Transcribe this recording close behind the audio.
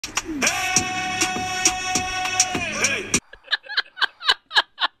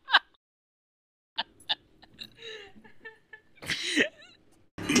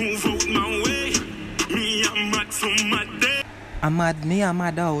Move out my way. Me, I'm mad so mad day. I'm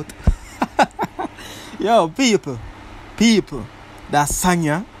mad out. Yo, people, that song,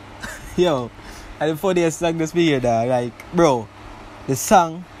 yeah? Yo, and before they sang this video, like, bro, the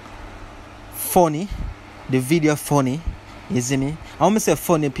song, funny, the video funny, you see me? I want to say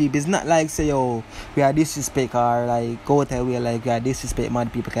funny, people. It's not like, say, yo, we are disrespect or, like, go out we are like, we are disrespect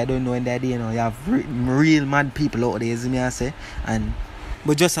mad people, because I don't know in that day, you know, you have real mad people out there, you see me, I say, and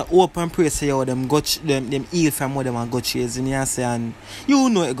but just an open prayer, say, yo, them heal from what them and got you, see me, I say, and you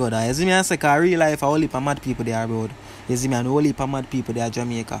know it good, you see me, I say, because real life, a whole heap of mad people there, bro. You see me, and a whole heap of mad people there,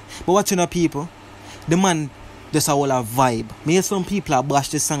 Jamaica. But watching the people, the man just a whole a vibe. Me some people are bash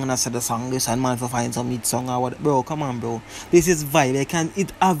this song and I said the song, this and man for find some mid song or what. Bro, come on, bro. This is vibe.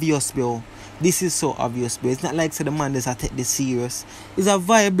 It's obvious, bro. This is so obvious, bro. It's not like say the man does take this serious. It's a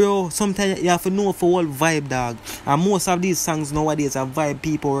vibe, bro. Sometimes you have to know for all vibe, dog. And most of these songs nowadays are vibe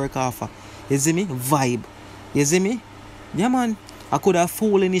people work off. You see me? Vibe. You see me? Yeah, man. I could have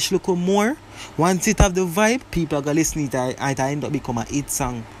fallen ish look more. Once it have the vibe, people are gonna listen to it and it end up become a hit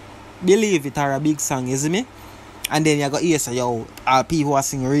song. Believe it or a big song, you see me? And then you got here say, yo, people are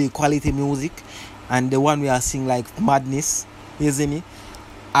singing real quality music. And the one we are sing like madness, you see me?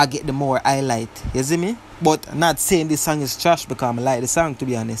 I get the more highlight, you see me? But not saying this song is trash because I like the song, to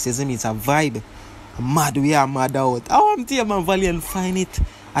be honest, you see me? It's a vibe. Mad, we are mad out. I want to hear my Valiant find it.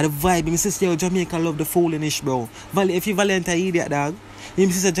 And the vibe, my sister, yo, Jamaica love the foolish, bro. If you Valiant an idiot, dog, my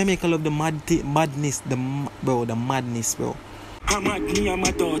sister Jamaica love the madness, the madness, bro. I'm mad, me, I'm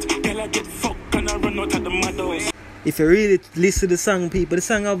mad out. Tell I get fucked and I run out of the mad house. If you really listen to the song, people, the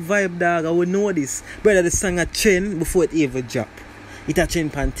song have vibe, dog, I would know this. Brother, the song a trend before it ever drop. It a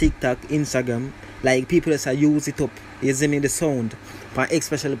trend on TikTok, Instagram. Like, people that use it up. You see me? The sound.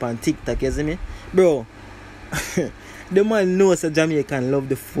 Especially on TikTok, you see me? Bro, the man knows that Jamaican love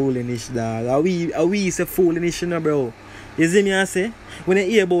the foolish, dog. Are we say foolish, you know, bro? You see me, I say? When I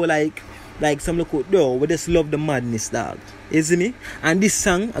hear about, like some look out, bro, we just love the madness, dog. You see me? And this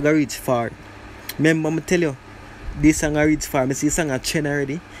song, I got reach far. Remember, I'm tell you, this song I reach far. I see the song a trend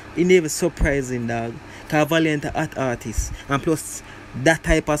already. It never surprising, dog. Because Valiant a hot artist. And plus, that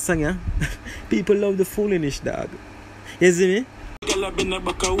type of song, yeah, people love the foolish, dog. You see me? All of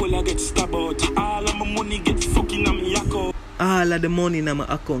my money get fucking on my account. All of the money in my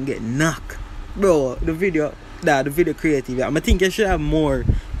account get knocked. Bro, the video creative. I think I should have more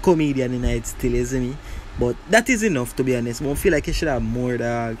comedian in it still, you see me? But that is enough, to be honest. I feel like you should have more,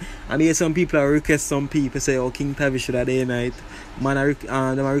 dog. And here some people request some people say, oh, King Tavi should have day night. Man, I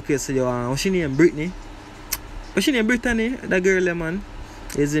request say, what's she name? Brittany? What's she name? Brittany? That girl, man.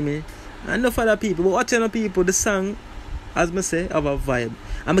 You see me? And enough other people. But watching the people, the song, as I say, have a vibe.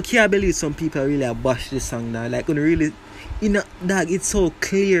 And I can't believe some people really bash this song now. Like, really, dog, it's so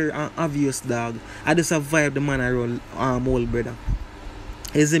clear and obvious, dog. I just have vibe the man I roll old brother.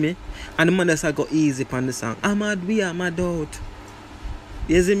 You see me? And the man just go easy upon the song. I'm mad, we are mad out.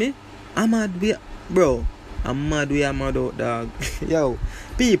 You see me? I'm mad, we are... Bro, I'm mad, we are mad out, dog. Yo,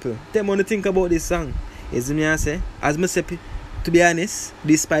 people, tell me what to think about this song. You see me, I say? As I say, to be honest,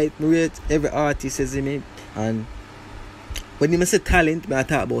 despite me rate every artist, you see me? And when you say talent, I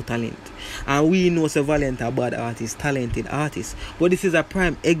talk about talent. And we know so Valiant a bad artist, talented artist. But this is a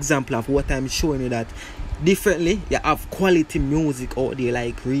prime example of what I'm showing you, that differently, you have quality music out there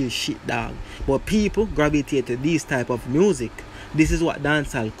like real shit, dog. But people gravitate to this type of music. This is what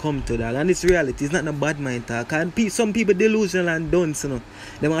dancehall come to, dog. And it's reality. It's not a bad mind talk. And some people delusional and dunce, you know.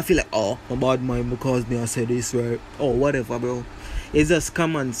 They might feel like, oh, my bad mind because me I said this, right? Oh, whatever, bro. It's just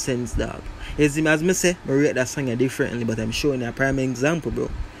common sense, dog. You see me, as me say, I rate that song differently, but I'm showing you a prime example, bro.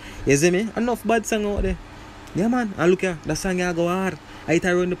 You see me? Enough bad song out there. Yeah, man. And look here, that song I go hard. It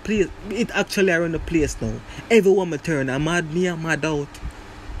around the place. It actually around the place now. Everyone me turn. I'm mad me, I'm mad out.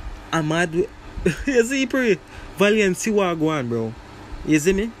 I'm mad with... You see, pray. Valiant, see what I go on, bro. You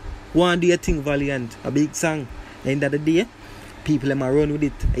see me? One day thing Valiant. A big song. End of the day, people them a run with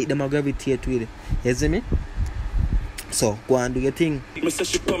it. Them a gravitate with it. You see me? So, go and do your thing. Mr.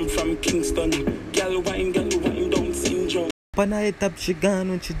 She come from Kingston. Gal wine, don't syndrome. Panay top she gone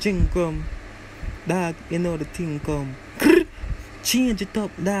when she drink come. Dog, you know the thing come. Change it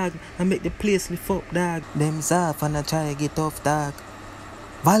up, dog, and make the place lift up, dog. Them soft and I try to get off, dog.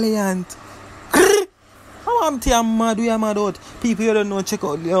 Valiant. I'm mad, we are mad out. People you don't know, check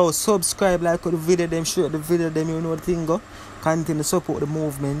out, yo, subscribe, like the video, them share the video, them you know the thing go. Continue to support the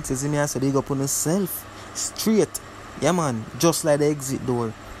movement. You see me, I said, dig up on yourself. Straight. Yeah, man, just like the exit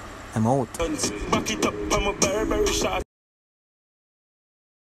door. I'm out. Back it up, I'm a Burberry shot.